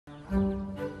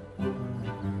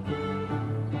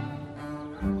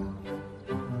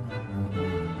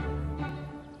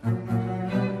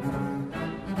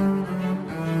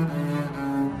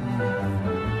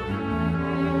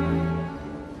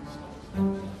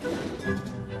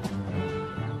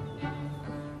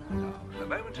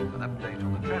moment, an update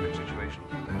on the traffic situation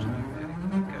for those of you heading to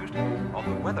the coast.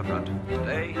 On the weather front,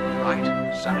 today,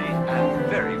 bright, sunny and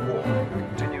very warm,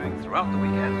 continuing throughout the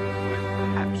weekend, with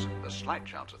perhaps a slight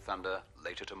chance of thunder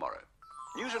later tomorrow.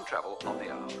 News and travel on the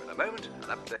hour. In a moment, an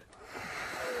update.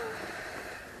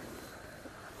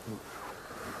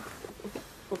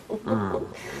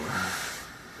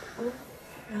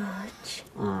 Raj.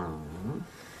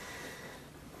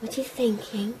 What are you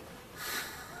thinking?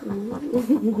 Tell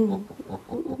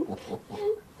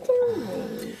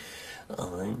me.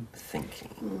 I'm thinking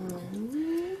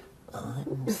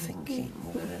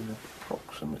that in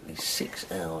approximately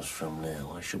 6 hours from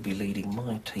now I shall be leading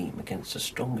my team against the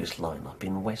strongest lineup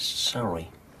in West Surrey.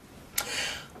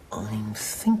 I'm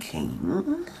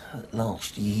thinking that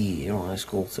last year I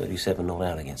scored 37 not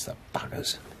out against the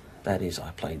buggers. That is,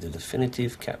 I played the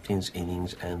definitive captain's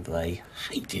innings and they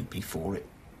hated me for it.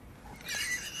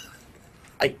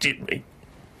 Hated me.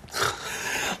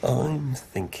 I'm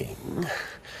thinking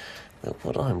that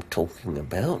what I'm talking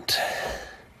about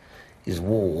is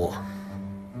war.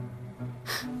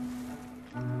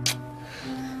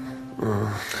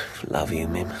 Love you,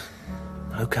 Mim.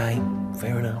 Okay,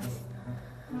 fair enough.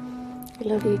 I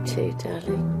love you too,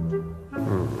 darling.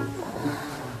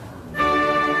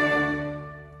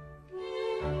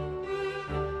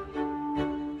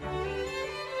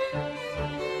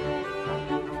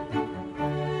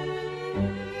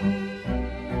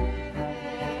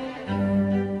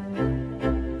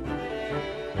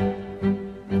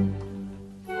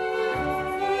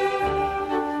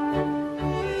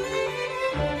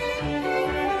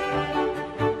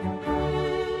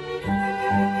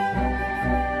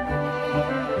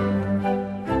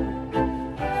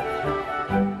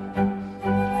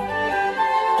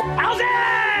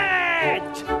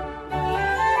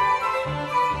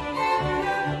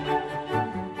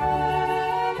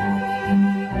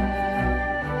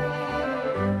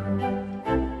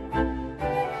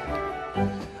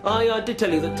 I did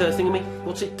tell you that thingamy.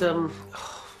 What's it?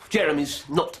 Jeremy's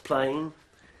not playing.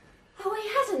 Oh, he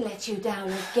hasn't let you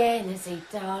down again, has he,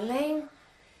 darling?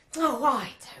 Oh, I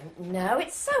don't know.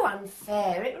 It's so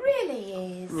unfair. It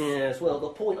really is. Yes, well, the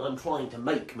point I'm trying to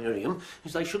make, Miriam,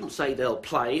 is they shouldn't say they'll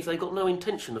play if they've got no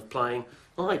intention of playing.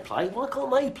 I play, why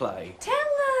can't they play? Tell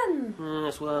them.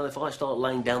 Yes, well, if I start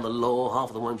laying down the law, half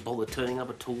of them won't bother turning up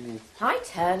at all. I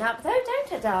turn up, though,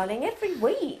 don't I, darling? Every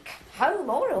week. Home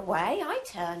or away, I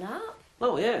turn up.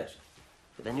 Oh, yes.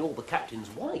 But then you're the captain's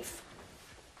wife.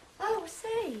 Oh, I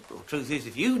see. Well, the truth is,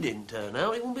 if you didn't turn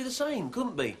out, it wouldn't be the same,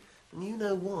 couldn't be? And you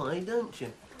know why, don't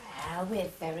you? Well, we're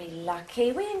very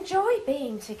lucky. We enjoy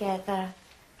being together.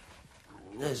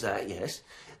 There's that, yes.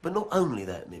 But not only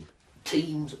that, Mim.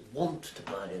 Teams want to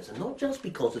play us, and not just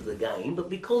because of the game, but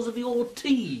because of your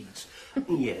tees.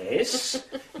 Yes,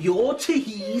 your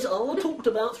tees are talked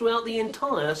about throughout the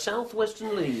entire South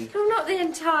Western League. Oh, not the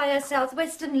entire South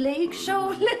Western League,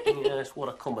 surely. Yes, what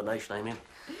a combination, I mean.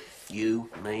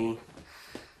 You, me,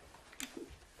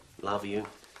 love you.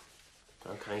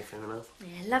 Okay, fair enough.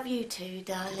 Yeah, love you too,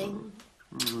 darling.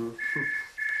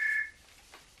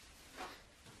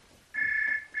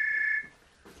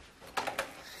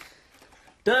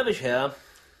 Dervish here.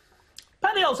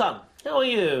 Paddy, old son, how are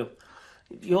you?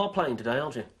 You're playing today,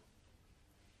 aren't you?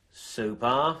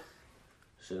 Super.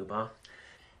 Super.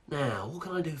 Now, what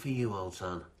can I do for you, old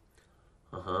son?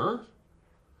 Uh-huh.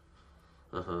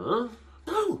 Uh-huh.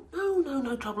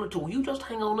 No trouble at all. You just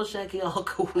hang on a second, I'll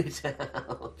call it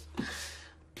out.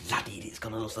 Bloody idiot's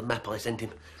gone and lost the map I sent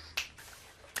him.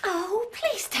 Oh,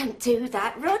 please don't do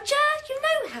that, Roger. You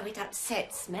know how it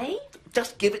upsets me.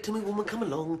 Just give it to me, woman. Come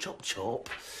along, chop chop.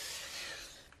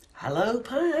 Hello,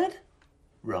 Pad.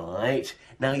 Right.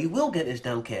 Now, you will get this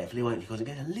down carefully, won't you? Because it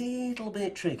gets a little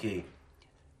bit tricky.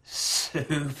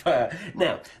 Super.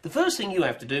 Now, the first thing you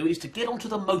have to do is to get onto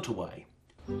the motorway.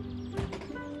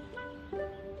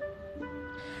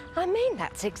 I mean,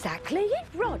 that's exactly it,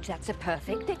 Rog. That's a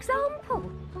perfect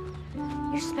example.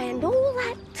 You spend all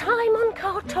that time on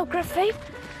cartography,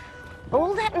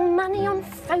 all that money on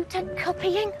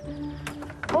photocopying,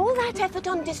 all that effort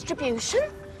on distribution,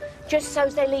 just so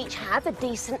they'll each have a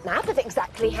decent map of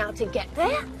exactly how to get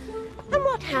there. And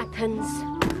what happens?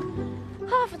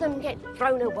 Half of them get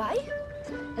thrown away,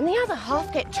 and the other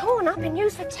half get torn up and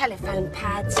used for telephone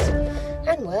pads.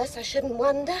 And worse, I shouldn't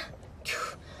wonder.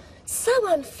 So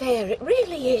unfair, it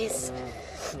really is.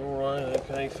 All right,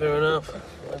 OK, fair enough.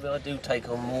 Maybe I do take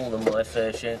on more than my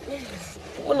fair share.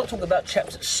 But we're not talking about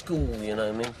chaps at school, you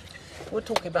know, Mim. We're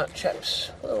talking about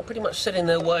chaps, well, pretty much set in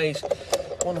their ways.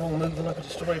 One wrong move and I could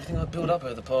destroy everything I've built up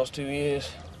over the past 2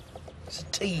 years. It's a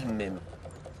team, Mim.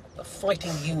 A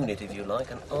fighting unit, if you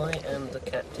like, and I am the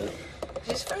captain.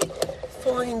 It's a very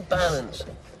fine balance.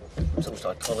 It's all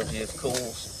psychology, of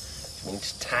course. It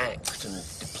means tact and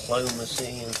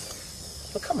diplomacy and...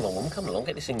 Well, come along, woman, come along,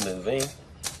 get this thing moving.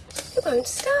 You won't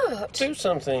start. Do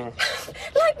something.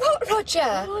 Like what, Roger?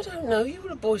 Oh, I don't know. You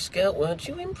were a Boy Scout, weren't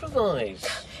you? Improvise.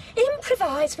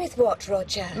 Improvise with what,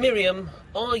 Roger? Miriam,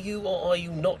 are you or are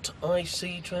you not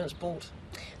IC transport?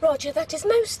 Roger, that is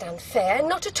most unfair and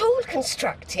not at all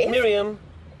constructive. Miriam.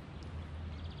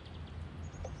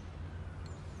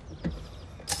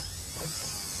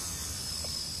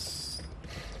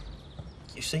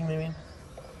 You see, Miriam?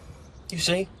 You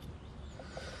see?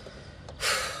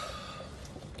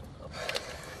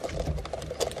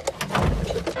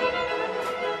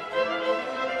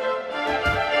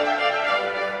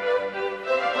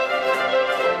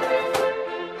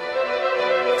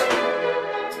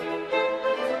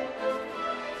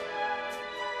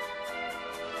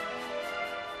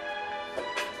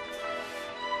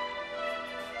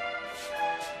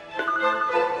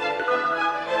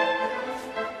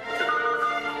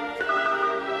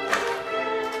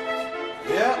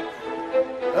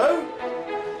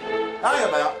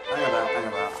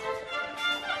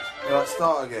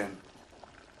 Start again.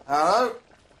 Hello?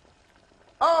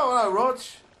 Oh, hello, Rog.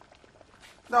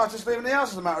 No, just leaving the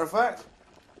house, as a matter of fact.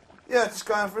 Yeah, just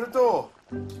going through the door.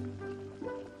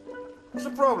 What's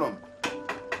the problem?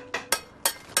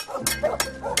 All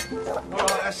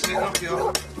right, that's it. Knock it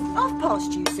off. Half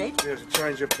past, you said. Yeah, it's a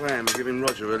change of plan. We're giving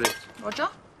Roger a lift. Roger?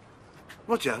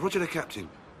 Roger the captain.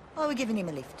 Oh, we're giving him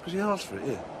a lift. Because he asked for it,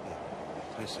 yeah.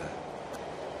 Say so.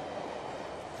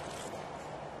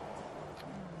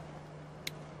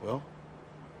 Well?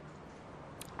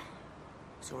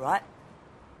 It's all right.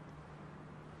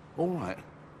 All right.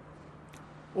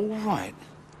 All right.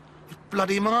 It's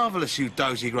bloody marvellous, you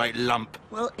dozy great lump.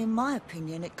 Well, in my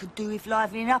opinion, it could do with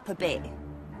livening up a bit.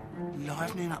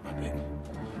 Livening up a bit?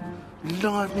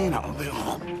 Livening up a bit?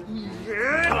 Oh,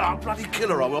 yeah! I'll bloody kill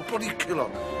her, I will. Bloody kill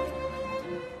her.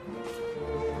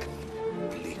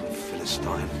 Bleeding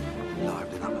Philistine.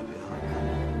 Livening up a bit,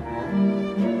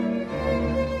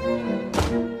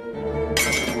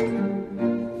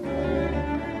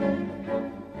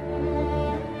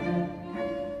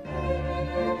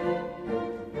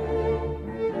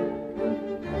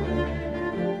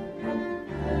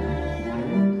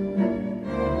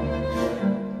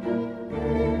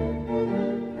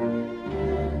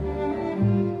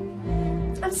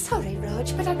 I'm sorry, Rog,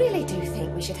 but I really do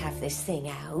think we should have this thing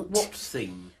out. What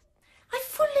thing? I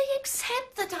fully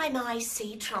accept that I'm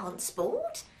IC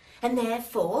transport and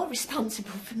therefore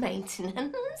responsible for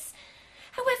maintenance.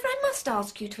 However, I must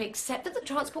ask you to accept that the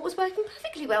transport was working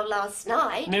perfectly well last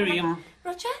night. Miriam.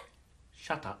 Roger?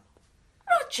 Shut up.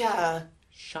 Roger!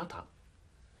 Shut up.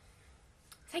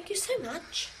 Thank you so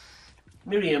much.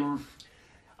 Miriam,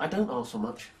 I don't ask for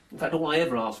much. In fact, all I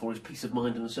ever ask for is peace of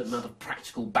mind and a certain amount of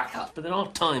practical backup. But there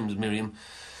are times, Miriam.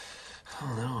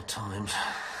 Oh, there are times.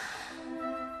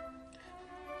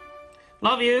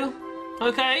 Love you.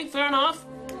 OK, fair enough.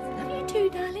 Love you too,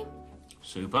 darling.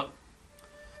 Super.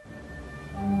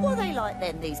 What are they like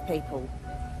then, these people?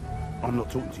 I'm not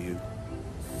talking to you.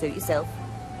 Suit yourself.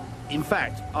 In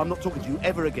fact, I'm not talking to you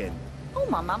ever again. Oh,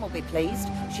 my mum will be pleased.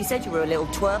 She said you were a little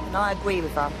twerp, and I agree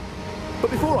with her.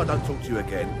 But before I don't talk to you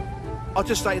again, I'll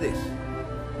just say this.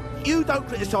 You don't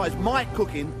criticise my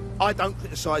cooking, I don't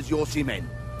criticise your cement.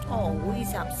 Oh,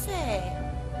 he's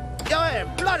upset. Yeah, I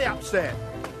am bloody upset.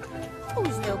 Oh,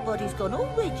 his little body's gone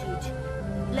all rigid.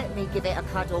 Let me give it a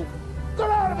cuddle. Get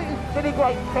out of it, you silly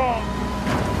great thing!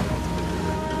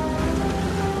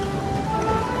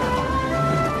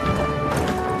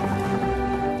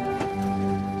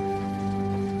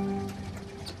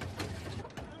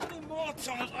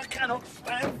 I cannot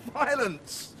stand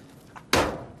violence.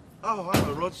 Oh,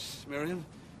 hello, Rog, Miriam.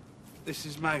 This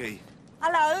is Maggie.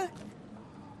 Hello.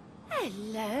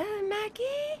 Hello,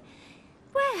 Maggie.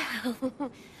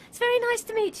 Well, it's very nice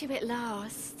to meet you at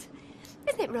last.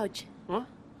 Isn't it, Rog? What?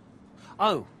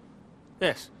 Oh,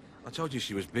 yes. I told you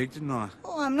she was big, didn't I?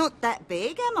 Oh, I'm not that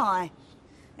big, am I?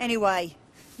 Anyway,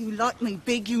 you like me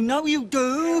big, you know you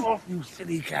do. Off, you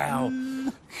silly cow.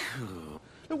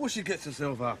 Look what she gets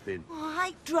herself up in. Oh, I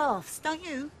hate drafts, don't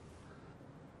you?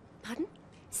 Pardon?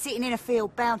 Sitting in a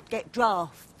field bound to get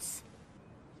drafts.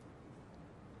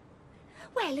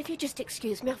 Well, if you just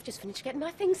excuse me, I've just finished getting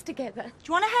my things together. Do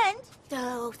you want a hand?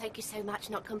 Oh, thank you so much.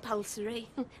 Not compulsory.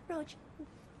 Rog.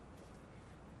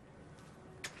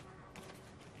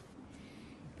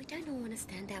 We don't all want to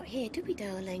stand out here, do we,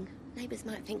 darling? Neighbours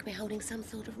might think we're holding some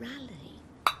sort of rally.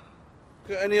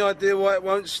 Got any idea why it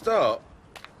won't start?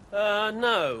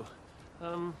 No.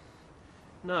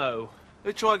 No.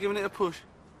 Who tried giving it a push?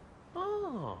 Oh,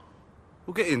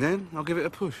 Well, get in then. I'll give it a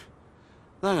push.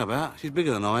 Hang about. She's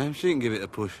bigger than I am. She can give it a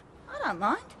push. I don't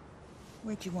mind.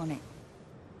 Where do you want it?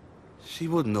 She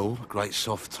wouldn't know, a great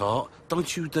soft tart.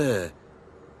 Don't you dare.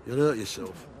 You'll hurt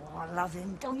yourself. Oh, I love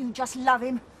him. Don't you just love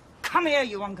him? Come here,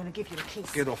 you. I'm going to give you a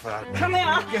kiss. Get off that. Come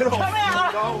here. Get off. Come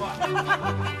here. Go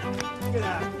on. Get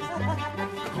out.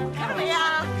 Come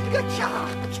here. Good job.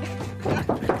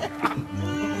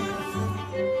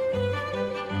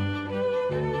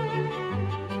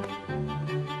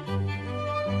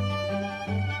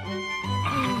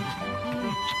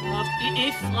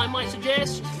 If I might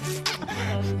suggest,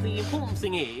 the important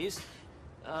thing is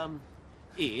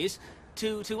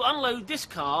to unload this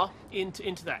car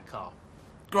into that car.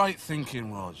 Great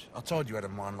thinking, Rog. I told you had a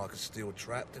mind like a steel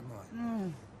trap, didn't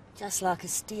I? Just like a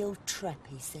steel trap,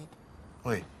 he said.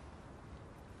 Wait.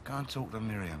 Go and talk to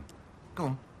Miriam. Go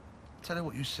on. Tell her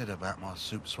what you said about my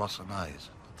soup soissonnaise.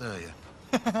 I dare you.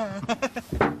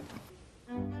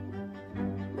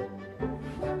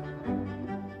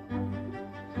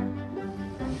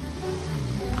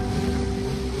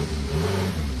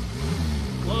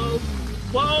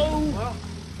 Whoa! Whoa!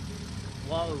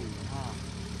 Whoa!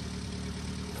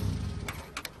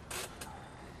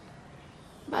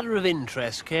 Matter of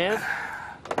interest, Kev.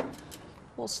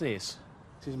 What's this?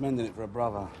 She's mending it for her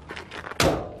brother.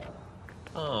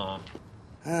 Ah.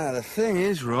 The thing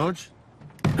is, Rog,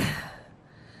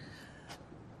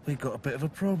 we've got a bit of a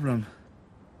problem.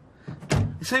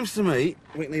 It seems to me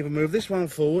we can either move this one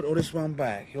forward or this one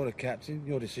back. You're the captain,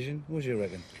 your decision. What do you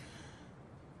reckon?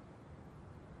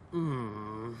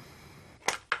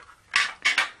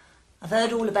 I've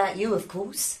heard all about you, of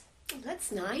course. Oh,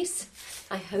 that's nice.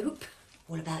 I hope.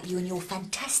 All about you and your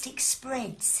fantastic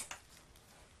spreads.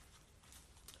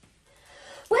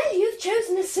 Well, you've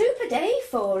chosen a super day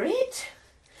for it.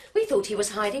 We thought he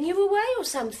was hiding you away or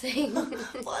something.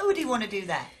 Why would he want to do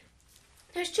that?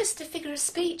 No, it's just a figure of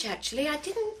speech, actually. I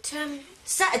didn't,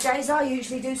 Saturdays I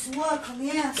usually do some work on the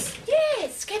house.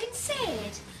 Yes, getting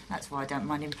said. That's why I don't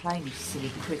mind him playing his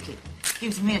silly cricket.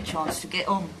 Gives me a chance to get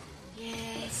on.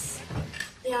 Yes.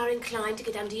 They are inclined to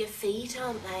get under your feet,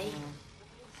 aren't they?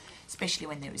 Especially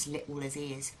when they're as little as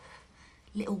he is.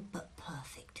 Little but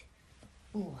perfect.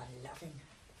 Oh, I love him.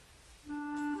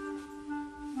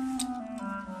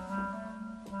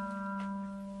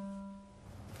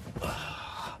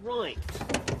 Right.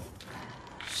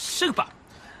 Super.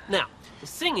 Now, the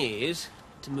thing is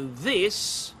to move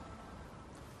this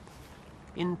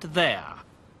into there.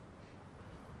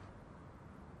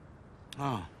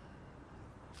 Oh.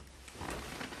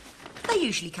 They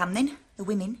usually come then, the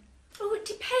women. Oh, it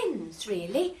depends,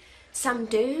 really. Some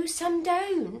do, some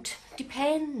don't.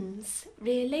 Depends,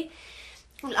 really.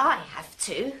 Well, I have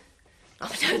to.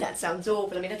 Oh, no, that sounds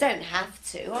awful. I mean, I don't have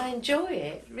to. I enjoy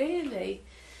it, really.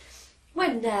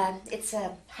 When it's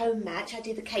a home match, I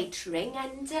do the catering,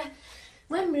 and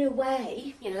when we're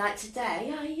away, you know, like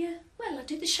today, I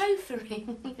do the chauffeuring.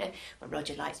 You know, well,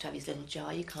 Roger likes to have his little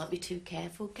jar. You can't be too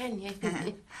careful, can you?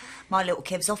 My little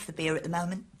Kev's off the beer at the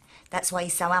moment. That's why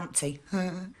he's so umpty.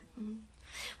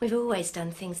 We've always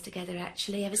done things together,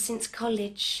 actually, ever since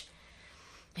college.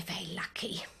 We're very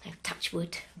lucky, touch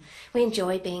wood. We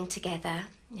enjoy being together,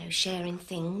 you know, sharing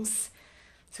things,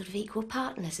 sort of equal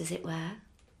partners, as it were.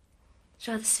 It's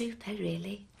rather super,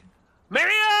 really.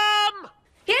 Miriam!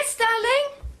 Yes, darling?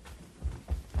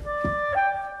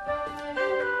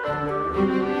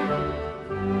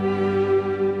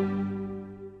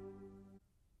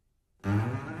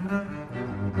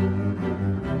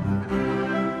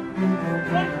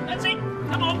 That's it.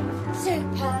 Come on.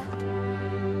 Super.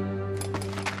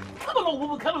 Come along,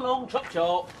 woman. Come along. Chop,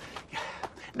 chop.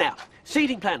 Now,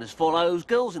 seating plan as follows.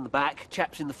 Girls in the back,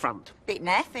 chaps in the front. Bit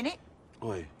naff, innit?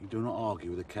 Oi, you do not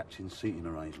argue with the captain's seating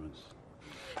arrangements.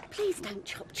 Please don't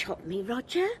chop me,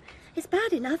 Roger. It's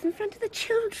bad enough in front of the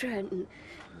children.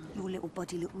 Your little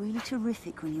body looked really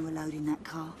terrific when you were loading that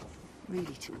car.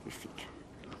 Really terrific.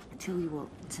 I tell you what,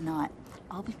 tonight,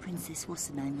 I'll be Princess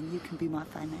What's-Her-Name and you can be my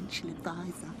financial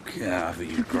advisor. Get out of it,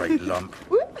 you great lump.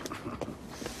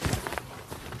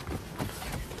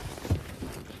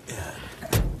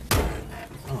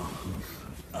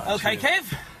 OK,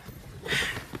 Kev.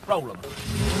 Roll them.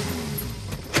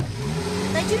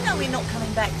 They do know we're not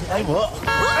coming back, do they? Hey, what?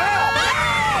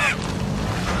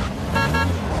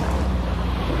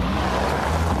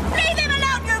 Leave him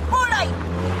alone, you bully!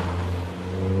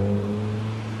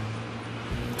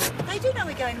 They do know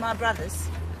we're going to my brother's.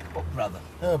 What brother?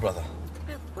 Her brother.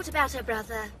 Well, what about her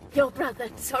brother? Your brother,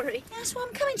 sorry. That's why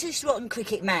I'm coming to this rotten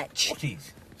cricket match. What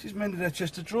is? She's mended her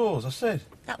chest of drawers, I said.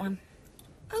 That one.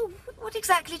 Oh, what What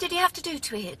exactly did he have to do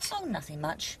to it? Oh, nothing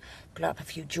much. Glue up a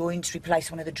few joints, replace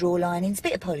one of the drawer linings,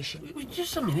 bit of polishing.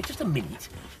 Just a minute.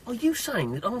 Are you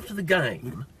saying that after the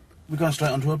game... We're going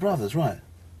straight on to her brother's, right?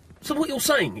 So what you're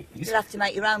saying is... You'll have to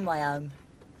make your own way home.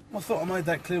 I thought I made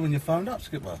that clear when you phoned up,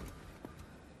 Skipper.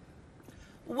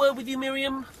 A word with you,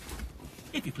 Miriam?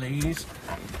 If you please.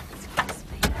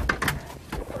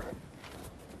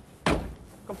 Come.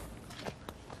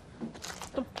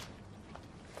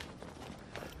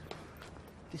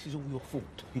 This is all your fault.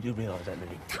 You do realise that,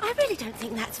 Lily? I really don't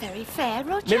think that's very fair,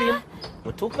 Roger. Miriam,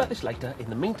 we'll talk about this later. In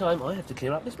the meantime, I have to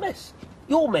clear up this mess.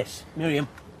 Your mess, Miriam.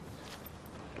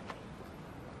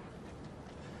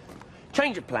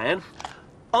 Change of plan.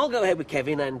 I'll go ahead with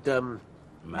Kevin and,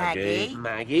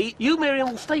 Maggie. You, Miriam,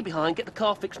 will stay behind, get the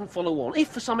car fixed and follow on. If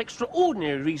for some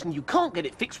extraordinary reason you can't get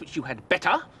it fixed, which you had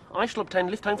better, I shall obtain a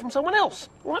lift home from someone else.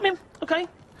 All right, Mim? OK?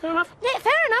 Fair enough? Yeah,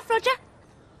 fair enough, Roger.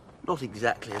 Not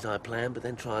exactly as I planned, but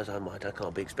then try as I might, I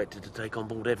can't be expected to take on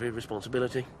board every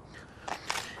responsibility.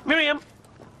 Miriam!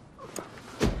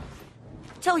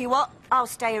 Tell you what, I'll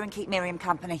stay here and keep Miriam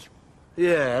company.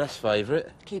 Yeah, that's favourite.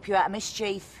 Keep you out of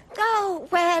mischief. Oh,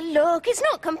 well, look, it's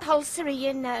not compulsory,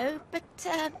 you know, but,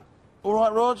 All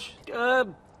right, Rog?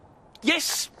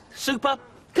 Yes, super.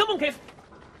 Come on, Kev.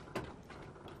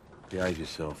 Behave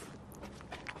yourself.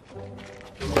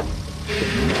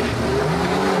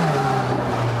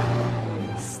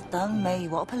 Stone me,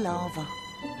 what a palaver.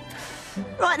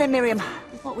 Right then, Miriam,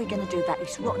 what are we going to do about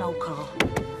this rotten old car?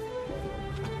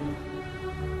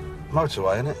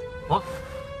 Motorway, innit? What?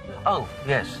 Oh,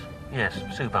 yes,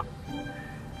 super.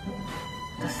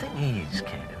 The thing is,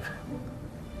 Kev,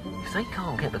 if they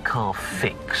can't get the car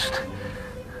fixed,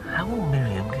 how will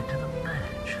Miriam get to the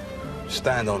match?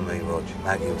 Stand on me, Rog.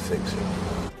 Maggie will fix it.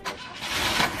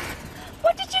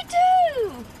 what did you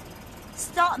do?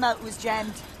 Start motor was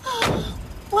jammed. Oh,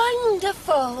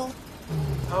 wonderful.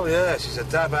 Oh, yeah, she's a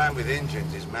dab hand with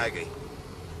engines, is Maggie.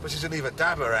 But she's an even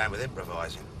dabber hand with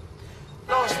improvising.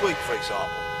 Last week, for example,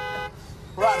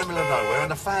 we're out in the middle of nowhere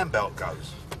and the fan belt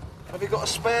goes. Have you got a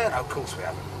spare? No, of course we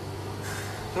haven't.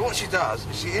 So what she does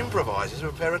is she improvises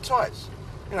with a pair of tights.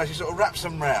 You know, she sort of wraps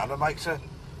them round and makes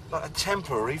like a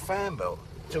temporary fan belt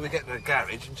until we get to the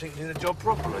garage and she can do the job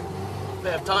properly.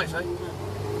 Pair of tights, eh?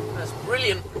 That's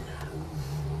brilliant.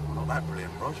 Not that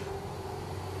brilliant, Roger.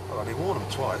 I've only worn them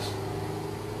twice.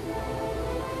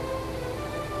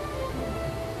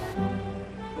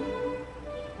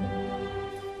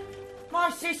 My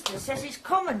sister says it's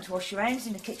common to wash your hands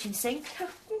in the kitchen sink.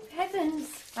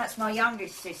 Heavens. That's my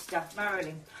youngest sister,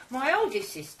 Marilyn. My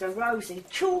oldest sister, Rosie,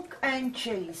 chalk and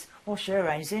cheese. Wash her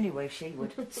hands anyway, she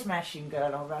would. Smashing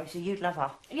girl, oh, Rosie, you'd love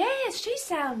her. Yes, she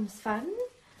sounds fun.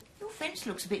 Your fence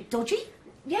looks a bit dodgy.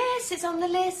 Yes, it's on the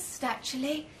list,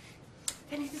 actually.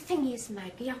 Only the thing is,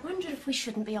 Maggie, I wonder if we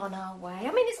shouldn't be on our way.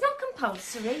 I mean, it's not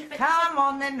compulsory, but... Come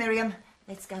on then, Miriam.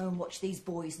 Let's go and watch these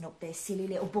boys knock their silly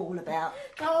little ball about.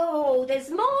 Oh, there's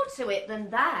more to it than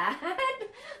that.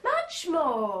 Much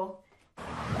more.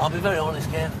 I'll be very honest,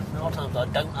 Kev. There are times I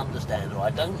don't understand her.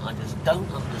 I just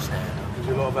don't understand her. There's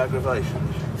a lot of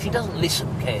aggravation. She doesn't listen,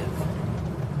 Kev.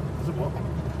 Is it what?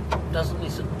 Doesn't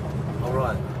listen. All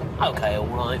right. OK, all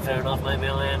right, fair enough. Maybe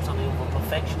I am something of a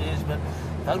perfectionist, but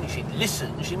if only she'd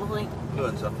listen, she might...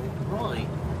 Learn something. Right.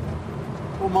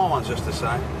 Well, my one's just the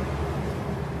same.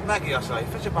 Maggie, I say,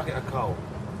 fetch a bucket of coal.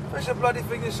 Fetch the bloody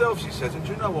thing yourself, she says. And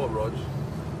do you know what, Rog?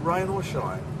 Rain or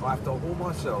shine, I have to haul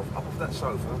myself up off that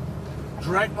sofa,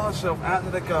 drag myself out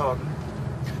into the garden.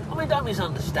 I mean, don't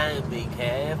misunderstand me,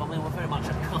 Kev. I mean, we're very much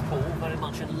a couple, very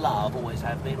much in love. Always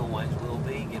have been, always will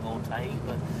be, give or take.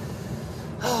 But,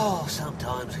 oh,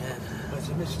 sometimes, Kev. It's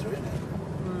a mystery, isn't it?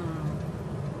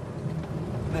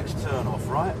 Next turn off,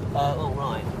 right? All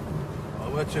right.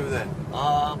 Well, where to then?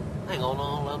 Hang on,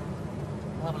 I'll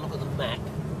have a look at the map.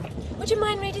 Would you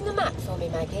mind reading the map for me,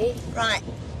 Maggie? Right.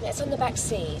 Yeah, it's on the back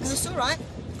seat. It's all right.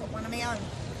 Got one of my own.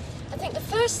 I think the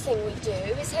first thing we do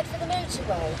is head for the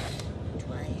motorway.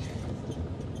 Motorway.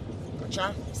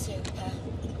 Roger. Super.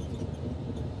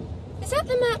 Is that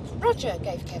the map Roger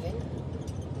gave Kevin?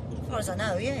 As far as I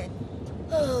know, yeah.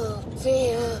 Oh,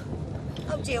 dear.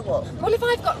 Oh, dear, what? Well, if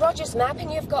I've got Roger's map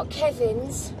and you've got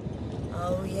Kevin's...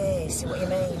 Oh, yeah, see what you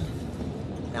mean.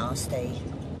 Nasty.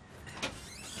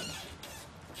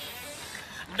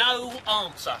 No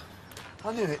answer.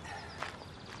 I knew it.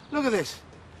 Look at this.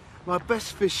 My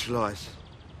best fish slice.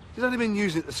 She's only been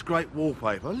using it to scrape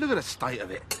wallpaper. Look at the state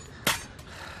of it.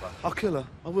 I'll kill her.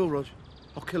 I will, Rog.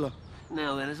 I'll kill her.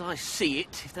 Now then, as I see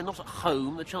it, if they're not at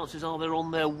home, the chances are they're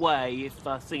on their way. If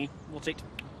what's it?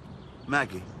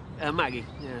 Maggie. Maggie,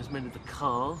 yeah, has mended the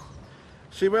car.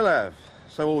 She will have.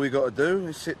 So all we got to do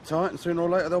is sit tight and sooner or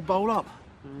later they'll bowl up.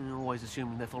 Always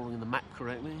assuming they're following the map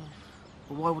correctly.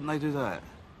 Well, why wouldn't they do that?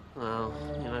 Well,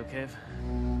 you know, Kev.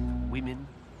 Women.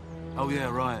 Oh, yeah,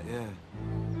 right, yeah.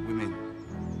 Women.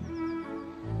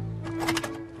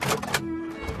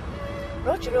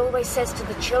 Roger always says to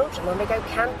the children when we go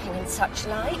camping and such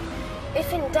like,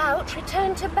 if in doubt,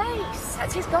 return to base.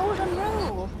 That's his golden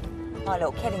rule. My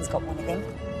little Kevin's got one of them.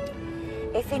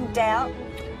 If in doubt,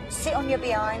 sit on your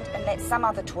behind and let some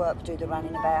other twerp do the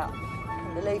running about.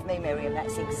 And believe me, Miriam,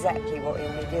 that's exactly what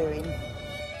he'll be doing.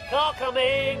 Car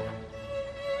coming!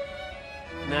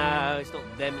 No, it's not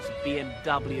them, it's a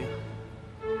BMW.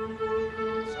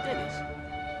 It's Dennis.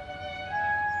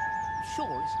 I'm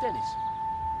sure it's Dennis.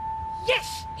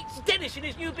 Yes! It's Dennis in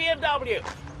his new BMW!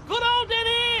 Good old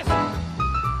Dennis!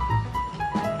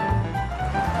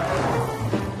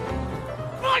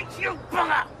 Right, you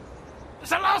bugger! It's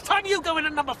the last time you go in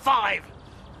at number 5.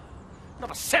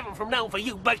 Number 7 from now for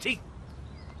you, matey.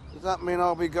 Does that mean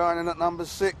I'll be going in at number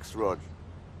 6, Rog?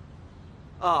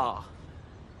 Ah.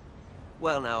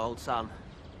 Well now, old son.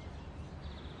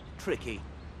 Tricky.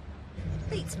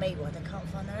 Beats me why they can't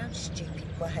find their own stupid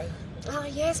way. Ah,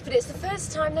 yes, but it's the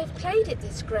first time they've played at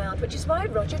this ground, which is why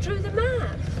Roger drew the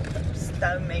map.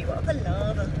 Stone me, what a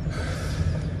palaver.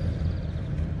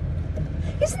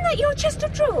 Isn't that your chest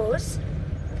of drawers?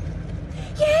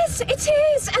 Yes, it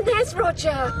is, and there's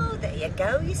Roger. Oh, there you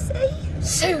go, you see.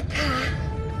 Super.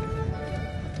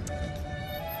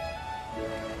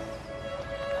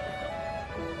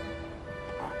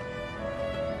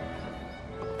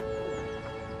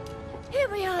 Here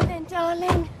we are then,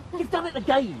 darling. You've done it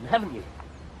again, haven't you?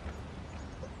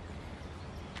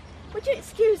 Would you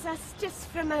excuse us just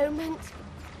for a moment?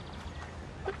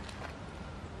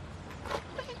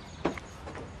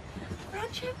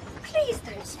 Roger, please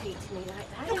don't speak to me like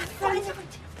that. I'm afraid.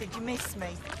 Did you miss me?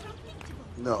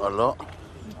 Not a lot.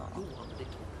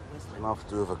 Enough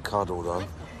to have a cuddle, though.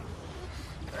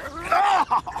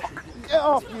 Get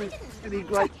off, you silly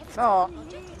great tart.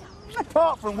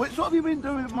 Apart from which, what have you been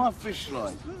doing with my fish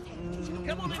line?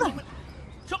 Come on, then.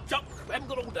 Chop, chop. We haven't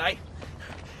got all day.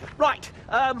 Right,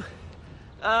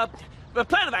 the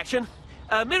plan of action.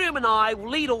 Miriam and I will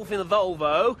lead off in the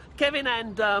Volvo. Kevin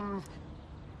and,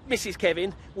 Mrs.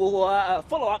 Kevin will,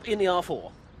 follow up in the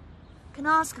R4. Can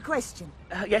I ask a question?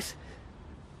 Yes?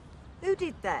 Who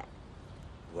did that?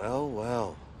 Well,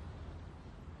 well.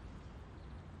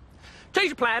 Change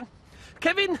the plan.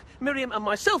 Kevin, Miriam and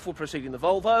myself will proceed in the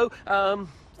Volvo.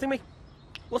 Thingy,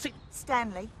 what's it?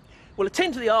 Stanley. We'll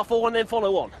attend to the R4 and then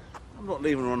follow on. I'm not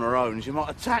leaving her on her own. She might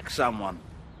attack someone.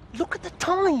 Look at the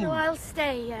time. No, I'll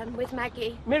stay with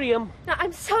Maggie. Miriam. No,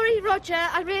 I'm sorry, Roger.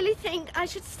 I really think I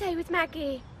should stay with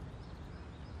Maggie.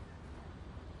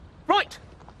 Right.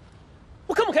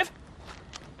 Well, come on, Kev.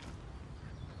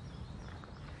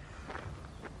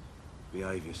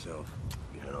 Behave yourself.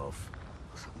 Get off.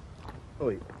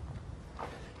 Oi.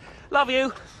 Love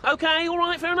you. Okay, all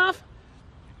right, fair enough.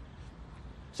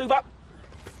 Super.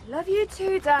 Love you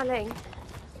too, darling.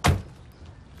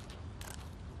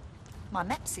 My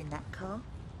map's in that car.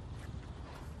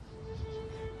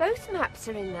 Both maps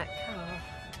are in that car.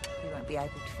 You won't be able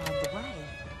to find the way.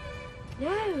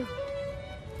 No.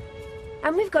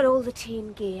 And we've got all the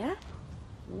team gear.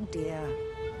 Oh dear.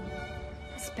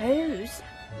 I suppose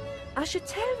I should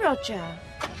tell Roger.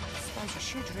 I suppose you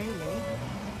should, really.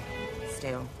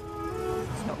 Still,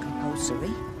 it's not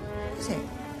compulsory, is it?